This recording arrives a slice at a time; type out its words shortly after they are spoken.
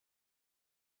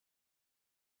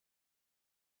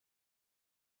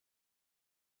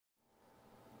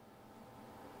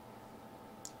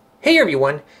Hey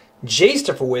everyone, Jay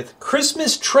Stuffer with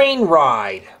Christmas Train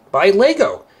Ride by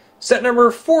Lego. Set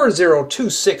number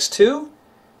 40262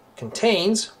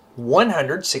 contains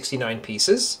 169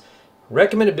 pieces.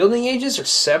 Recommended building ages are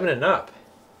 7 and up.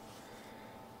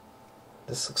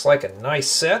 This looks like a nice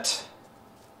set.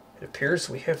 It appears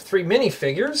we have 3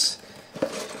 minifigures.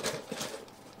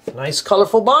 Nice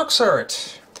colorful box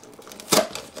art.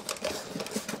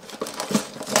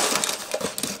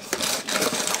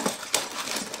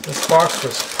 This box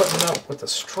was putting up with a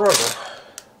struggle.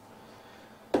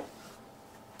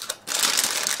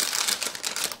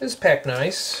 It's packed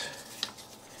nice.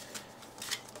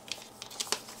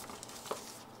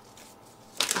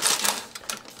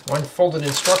 One folded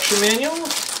instruction manual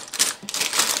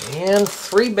and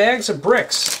 3 bags of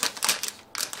bricks.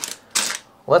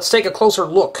 Let's take a closer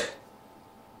look.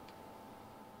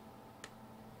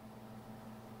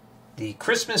 The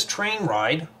Christmas Train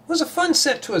Ride was a fun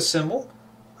set to assemble.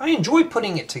 I enjoy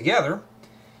putting it together.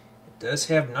 It does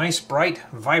have nice, bright,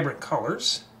 vibrant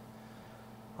colors.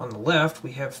 On the left,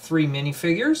 we have 3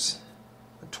 minifigures.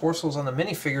 The torsos on the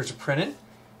minifigures are printed.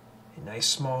 A nice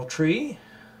small tree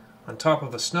on top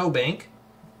of a snowbank,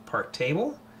 park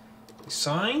table, a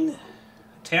sign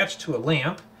attached to a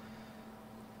lamp.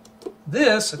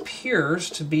 This appears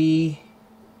to be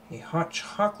a hot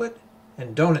chocolate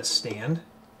and donut stand.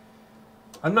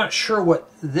 I'm not sure what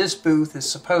this booth is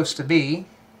supposed to be.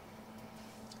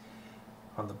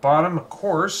 On the bottom, of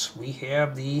course, we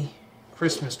have the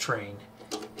Christmas train.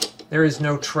 There is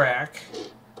no track.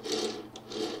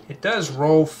 It does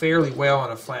roll fairly well on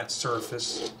a flat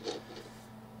surface.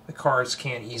 The cars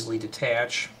can't easily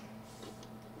detach.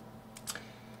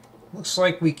 Looks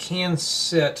like we can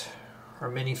sit our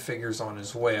minifigures on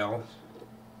as well.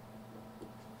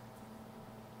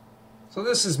 So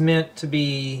this is meant to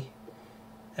be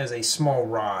as a small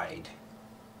ride.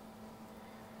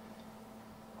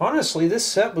 Honestly, this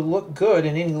set would look good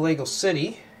in any Lego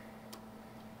city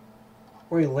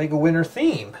or a Lego winter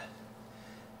theme.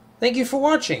 Thank you for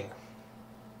watching.